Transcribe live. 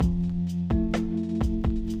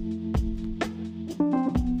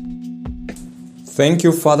Thank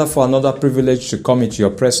you, Father, for another privilege to come into your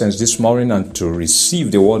presence this morning and to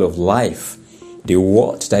receive the word of life, the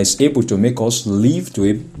word that is able to make us live,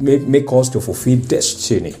 to make us to fulfill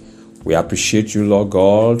destiny. We appreciate you, Lord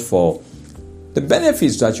God, for the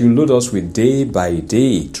benefits that you load us with day by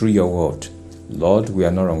day through your word. Lord, we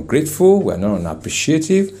are not ungrateful, we are not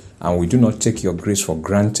unappreciative, and we do not take your grace for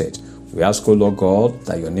granted. We ask, O Lord God,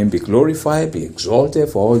 that your name be glorified, be exalted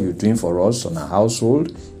for all you're doing for us and our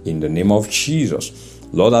household, in the name of Jesus.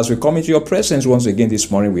 Lord, as we come into your presence once again this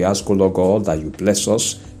morning, we ask, O Lord God, that you bless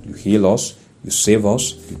us, you heal us, you save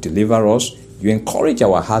us, you deliver us, you encourage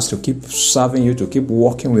our hearts to keep serving you, to keep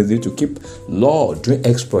walking with you, to keep, Lord, doing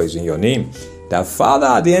exploits in your name. That, Father,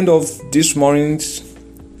 at the end of this morning's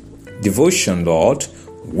devotion, Lord,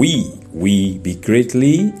 we be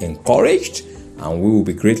greatly encouraged and we will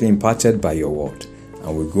be greatly imparted by your word.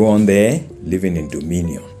 And we'll go on there living in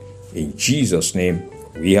dominion. In Jesus' name,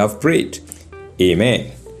 we have prayed.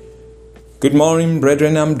 Amen. Good morning,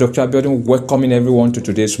 brethren. I'm Dr. Abiodun, welcoming everyone to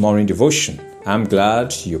today's morning devotion. I'm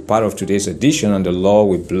glad you're part of today's edition, and the Lord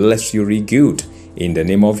will bless you real good in the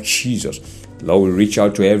name of Jesus. The Lord will reach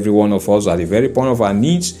out to every one of us at the very point of our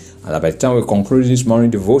needs, and by the time we conclude this morning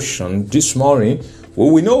devotion, this morning,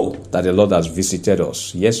 we know that the Lord has visited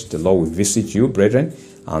us. Yes, the Lord will visit you, brethren,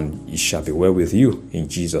 and it shall be well with you in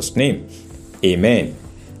Jesus' name. Amen.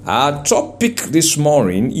 Our topic this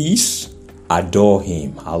morning is adore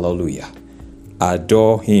him. Hallelujah.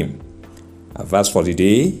 Adore him. Our verse for the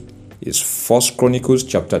day is 1 Chronicles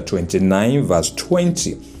chapter 29 verse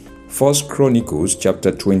 20. 1 Chronicles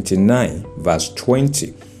chapter 29 verse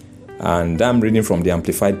 20. And I'm reading from the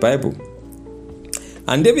Amplified Bible.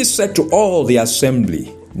 And David said to all the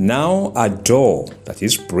assembly, now adore, that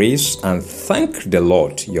is, praise and thank the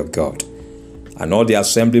Lord your God. And all the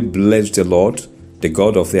assembly blessed the Lord, the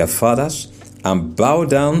God of their fathers, and bowed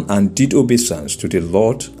down and did obeisance to the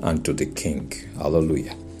Lord and to the king.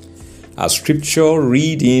 Hallelujah. Our scripture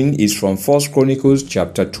reading is from 1 Chronicles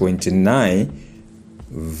chapter 29,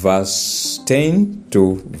 verse 10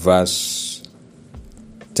 to verse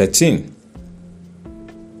 13.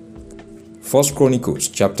 1 Chronicles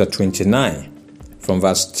chapter 29, from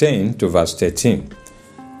verse 10 to verse 13.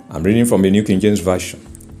 I'm reading from the New King James Version.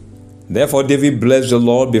 Therefore David blessed the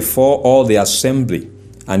Lord before all the assembly.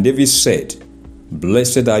 And David said,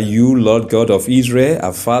 Blessed are you, Lord God of Israel,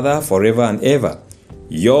 our Father, forever and ever.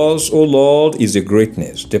 Yours, O Lord, is the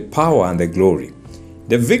greatness, the power and the glory,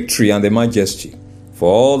 the victory and the majesty.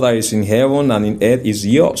 For all that is in heaven and in earth is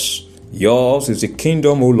yours. Yours is the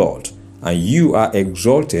kingdom, O Lord, and you are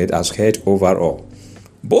exalted as head over all.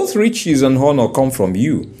 Both riches and honor come from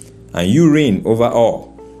you, and you reign over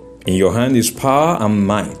all. In your hand is power and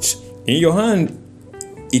might. In your hand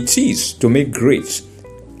it is to make great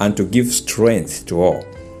and to give strength to all.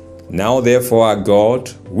 Now therefore, our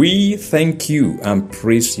God, we thank you and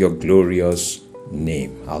praise your glorious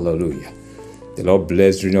name. Hallelujah. The Lord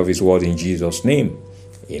bless the reading of his word in Jesus' name.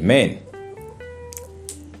 Amen.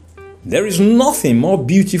 There is nothing more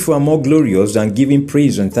beautiful and more glorious than giving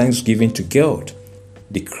praise and thanksgiving to God,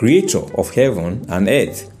 the creator of heaven and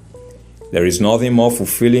earth. There is nothing more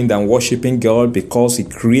fulfilling than worshiping God because he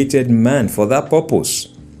created man for that purpose.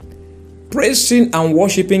 Praising and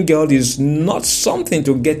worshiping God is not something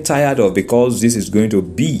to get tired of, because this is going to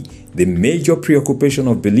be the major preoccupation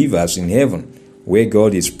of believers in heaven, where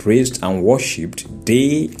God is praised and worshipped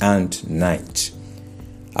day and night.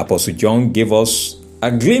 Apostle John gave us a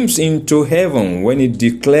glimpse into heaven when he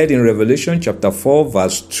declared in Revelation chapter 4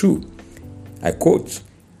 verse 2, I quote,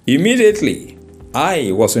 Immediately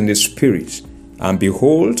I was in the Spirit, and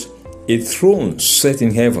behold, a throne set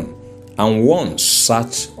in heaven, and one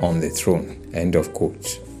sat on the throne. End of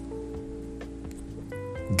quote.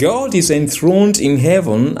 God is enthroned in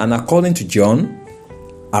heaven, and according to John,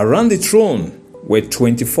 around the throne were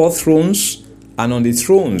 24 thrones, and on the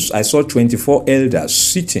thrones I saw 24 elders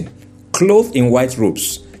sitting, clothed in white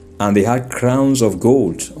robes, and they had crowns of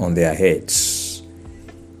gold on their heads.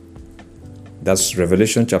 That's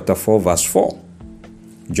Revelation chapter 4 verse 4.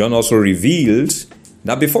 John also revealed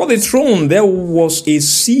that before the throne there was a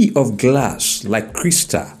sea of glass like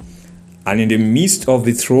crystal, and in the midst of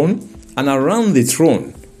the throne and around the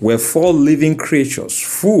throne were 4 living creatures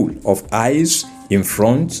full of eyes in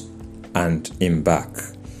front and in back.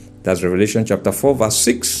 That's Revelation chapter 4 verse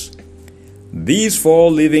 6. These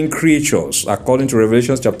 4 living creatures, according to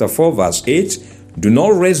Revelation chapter 4 verse 8, do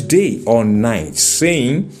not rest day or night,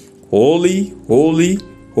 saying, Holy, holy,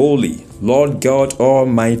 holy, Lord God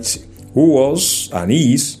Almighty, who was and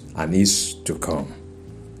is to come.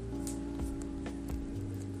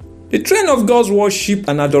 The trend of God's worship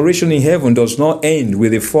and adoration in heaven does not end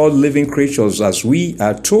with the 4 living creatures as we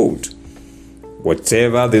are told.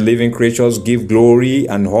 Whatever the living creatures give glory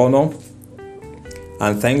and honor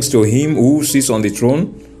and thanks to Him who sits on the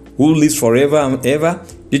throne, who lives forever and ever,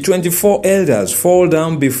 the 24 elders fall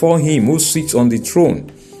down before Him who sits on the throne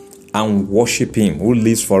and worship Him who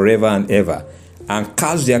lives forever and ever, and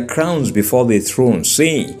cast their crowns before the throne,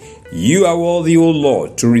 saying, You are worthy, O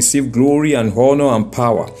Lord, to receive glory and honor and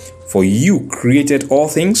power, for You created all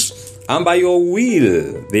things, and by Your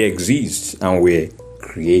will they exist and were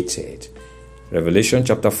created. Revelation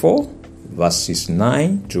chapter 4, verses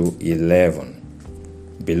 9 to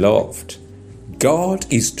 11. Beloved, God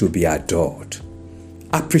is to be adored.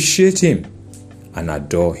 Appreciate Him and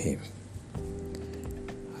adore Him.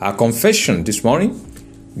 Our confession this morning: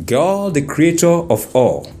 God, the creator of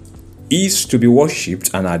all, is to be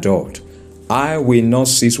worshipped and adored. I will not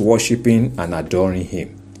cease worshiping and adoring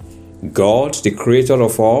Him. God, the creator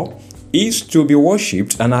of all, is to be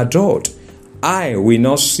worshipped and adored. I will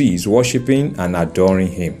not cease worshiping and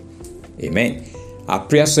adoring Him. Amen. Our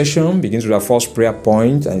prayer session begins with our first prayer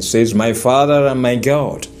point and says, My Father and my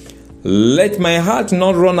God, let my heart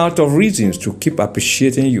not run out of reasons to keep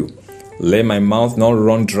appreciating You. Let my mouth not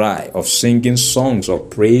run dry of singing songs of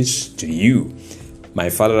praise to You. My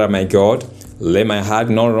Father and my God, let my heart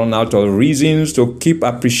not run out of reasons to keep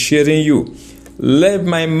appreciating You. Let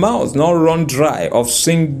my mouth not run dry of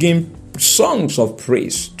singing songs of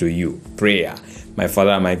praise to You. Prayer. My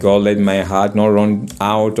Father and my God, let my heart not run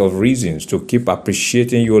out of reasons to keep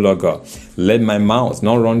appreciating You, Lord God. Let my mouth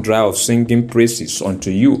not run dry of singing praises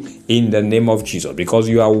unto You in the name of Jesus. Because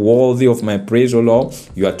You are worthy of my praise, O Lord.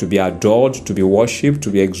 You are to be adored, to be worshipped, to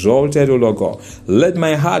be exalted, O Lord God. Let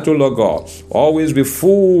my heart, O Lord God, always be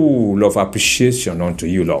full of appreciation unto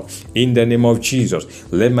You, Lord. In the name of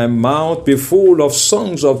Jesus. Let my mouth be full of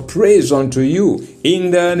songs of praise unto You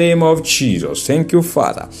in the name of Jesus. Thank You,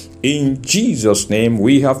 Father. In Jesus' name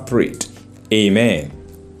we have prayed. Amen.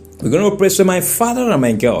 We're going to pray, say, My Father and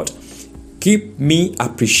my God, keep me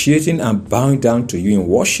appreciating and bowing down to You in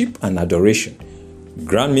worship and adoration.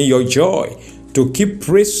 Grant me Your joy to keep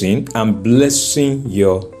praising and blessing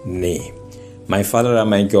Your name. My Father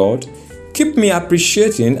and my God, keep me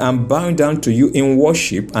appreciating and bowing down to You in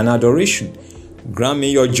worship and adoration. Grant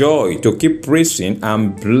me Your joy to keep praising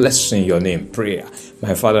and blessing Your name. Prayer.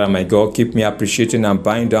 My Father and my God, keep me appreciating and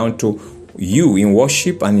bowing down to You in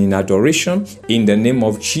worship and in adoration in the name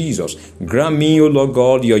of Jesus. Grant me, O Lord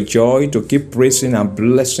God, Your joy to keep praising and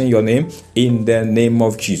blessing Your name in the name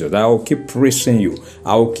of Jesus. I will keep praising You.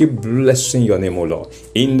 I will keep blessing Your name, O Lord,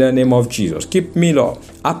 in the name of Jesus. Keep me, Lord,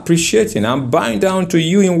 appreciating and bowing down to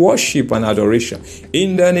You in worship and adoration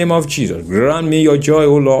in the name of Jesus. Grant me Your joy,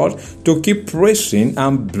 O Lord, to keep praising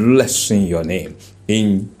and blessing Your name.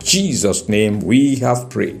 In Jesus' name we have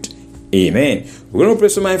prayed. Amen. We're going to pray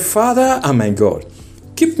to my Father and my God.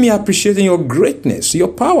 Keep me appreciating Your greatness, Your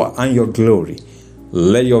power, and Your glory.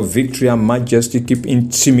 Let Your victory and majesty keep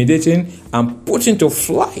intimidating and putting to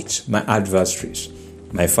flight my adversaries.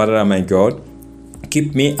 My Father and my God,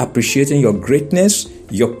 keep me appreciating Your greatness,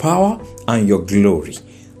 Your power, and Your glory.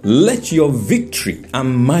 Let Your victory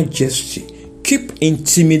and majesty keep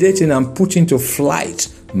intimidating and putting to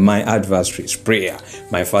flight my adversaries. Prayer.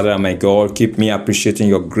 My Father and my God, keep me appreciating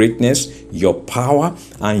Your greatness, Your power,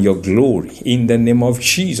 and Your glory in the name of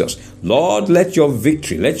Jesus. Lord, let Your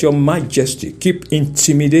victory, let Your majesty keep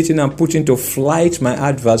intimidating and putting to flight my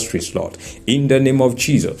adversaries, Lord, in the name of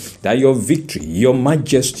Jesus. That Your victory, Your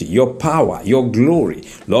majesty, Your power, Your glory,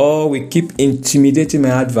 Lord, we keep intimidating my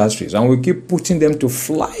adversaries and we keep putting them to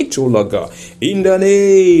flight, oh Lord God, in the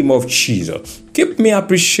name of Jesus. Keep me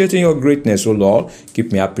appreciating Your greatness, O Lord.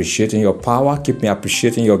 Keep me appreciating Your power. Keep me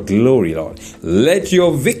appreciating Your glory, Lord. Let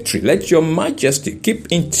Your victory, let Your majesty keep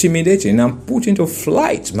intimidating and putting to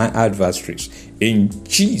flight my adversaries. In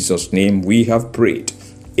Jesus' name we have prayed.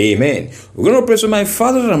 Amen. We're going to pray to my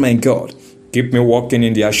Father and my God. Keep me walking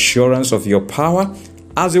in the assurance of Your power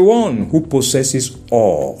as the one who possesses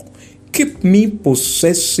all. Keep me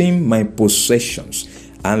possessing my possessions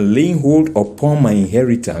and laying hold upon my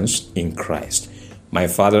inheritance in Christ. My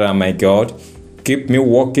Father and my God, keep me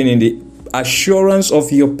walking in the assurance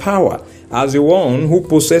of Your power as the one who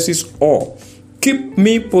possesses all. Keep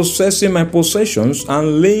me possessing my possessions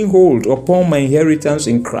and laying hold upon my inheritance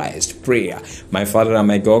in Christ. Prayer. My Father and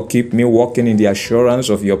my God, keep me walking in the assurance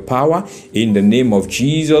of Your power in the name of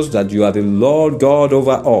Jesus, that You are the Lord God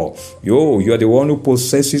over all. You are the one who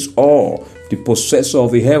possesses all. the possessor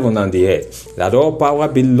of the heaven and the earth, that all power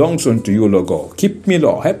belongs unto you, Lord God. Keep me,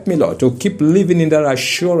 Lord. Help me, Lord, to keep living in that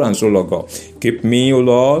assurance, O Lord God. Keep me, O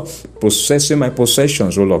Lord, possessing my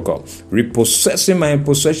possessions, O Lord God. Repossessing my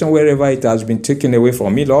possession wherever it has been taken away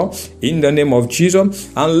from me, Lord, in the name of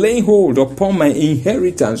Jesus, and laying hold upon my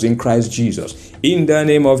inheritance in Christ Jesus. In the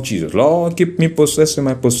name of Jesus, Lord, keep me possessing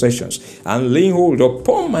my possessions and laying hold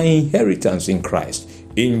upon my inheritance in Christ.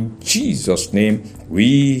 In Jesus' name,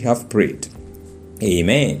 we have prayed.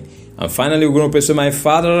 Amen. And finally, we're going to pray, my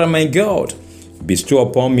Father and my God, bestow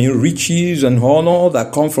upon me riches and honor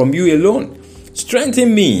that come from you alone.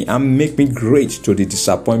 Strengthen me and make me great to the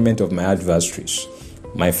disappointment of my adversaries.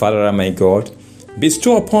 My Father and my God,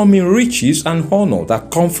 bestow upon me riches and honor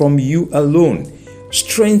that come from you alone.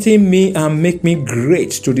 Strengthen me and make me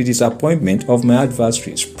great to the disappointment of my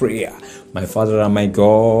adversaries. Prayer. My Father and my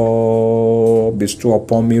God, bestow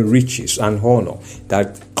upon me riches and honor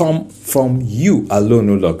that come from you alone,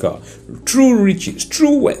 O Lord God. True riches,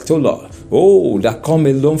 true wealth, O Lord. Oh, that come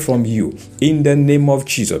alone from you. In the name of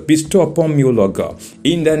Jesus. Bestow upon me, O Lord God.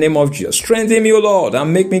 In the name of Jesus. Strengthen me, O Lord,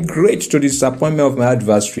 and make me great to the disappointment of my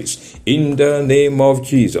adversaries. In the name of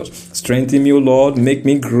Jesus. Strengthen me, O Lord. Make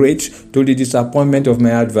me great to the disappointment of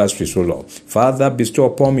my adversaries, O Lord. Father, bestow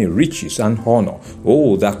upon me riches and honor.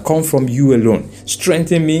 Oh, that come from you alone.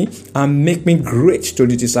 Strengthen me and make me great to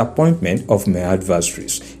the disappointment of my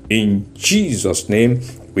adversaries. In Jesus' name,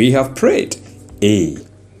 we have prayed.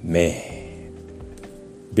 Amen.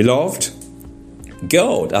 Beloved,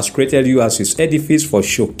 God has created you as His edifice for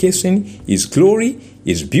showcasing His glory,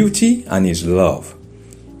 His beauty, and His love.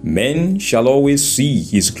 Men shall always see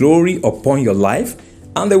His glory upon your life,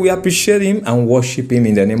 and they will appreciate Him and worship Him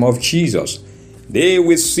in the name of Jesus. They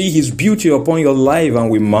will see His beauty upon your life and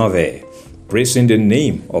will marvel, praising the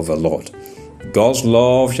name of the Lord. God's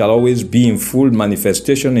love shall always be in full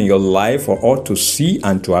manifestation in your life for all to see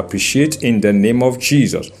and to appreciate in the name of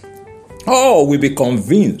Jesus. All will be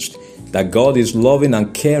convinced that God is loving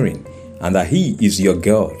and caring and that He is your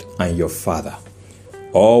God and your Father.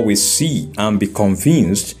 All will see and be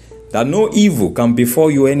convinced that no evil can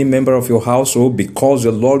befall you, any member of your household, because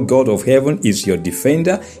the Lord God of heaven is your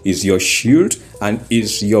defender, is your shield, and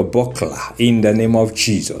is your buckler in the name of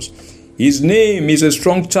Jesus. His name is a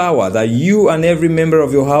strong tower that you and every member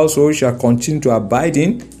of your household shall continue to abide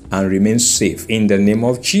in and remain safe in the name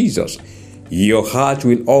of Jesus. Your heart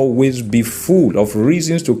will always be full of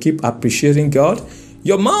reasons to keep appreciating God.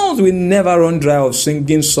 Your mouth will never run dry of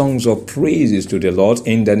singing songs of praises to the Lord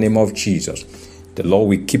in the name of Jesus. The Lord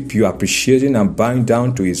will keep you appreciating and bowing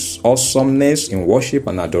down to His awesomeness in worship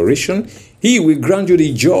and adoration. He will grant you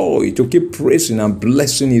the joy to keep praising and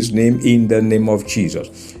blessing His name in the name of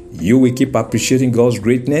Jesus. You will keep appreciating God's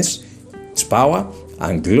greatness, His power,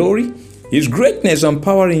 and glory. His greatness and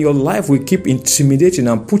power in your life will keep intimidating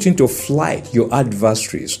and putting to flight your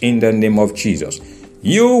adversaries in the name of Jesus.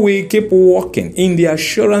 You will keep walking in the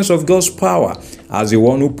assurance of God's power as the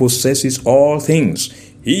one who possesses all things.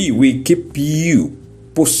 He will keep you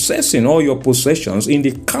possessing all your possessions in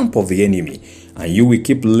the camp of the enemy, and you will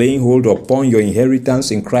keep laying hold upon your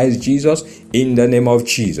inheritance in Christ Jesus in the name of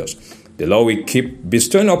Jesus. The Lord will keep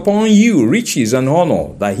bestowing upon you riches and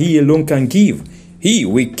honor that He alone can give. He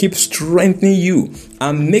will keep strengthening you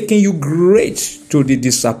and making you great to the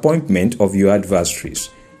disappointment of your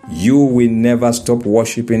adversaries. You will never stop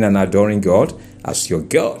worshiping and adoring God as your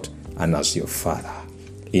God and as your Father.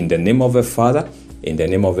 In the name of the Father, in the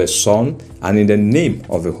name of the Son, and in the name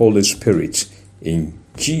of the Holy Spirit, in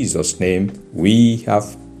Jesus' name we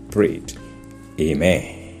have prayed.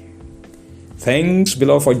 Amen. Thanks,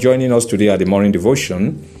 beloved, for joining us today at the morning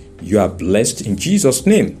devotion. You are blessed in Jesus'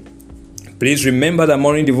 name. Please remember that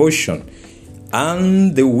morning devotion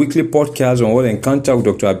and the weekly podcast on Word Encounter with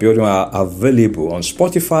Dr. Abiodun are available on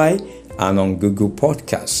Spotify and on Google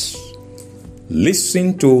Podcasts.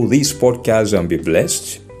 Listen to these podcasts and be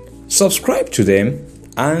blessed. Subscribe to them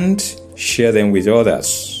and share them with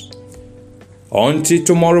others. Until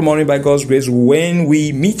tomorrow morning, by God's grace, when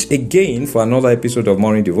we meet again for another episode of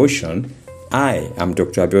Morning Devotion, I am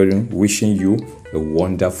Dr. Abiodun, wishing you a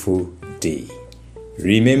wonderful day.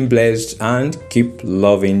 Remain blessed and keep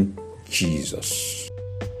loving Jesus.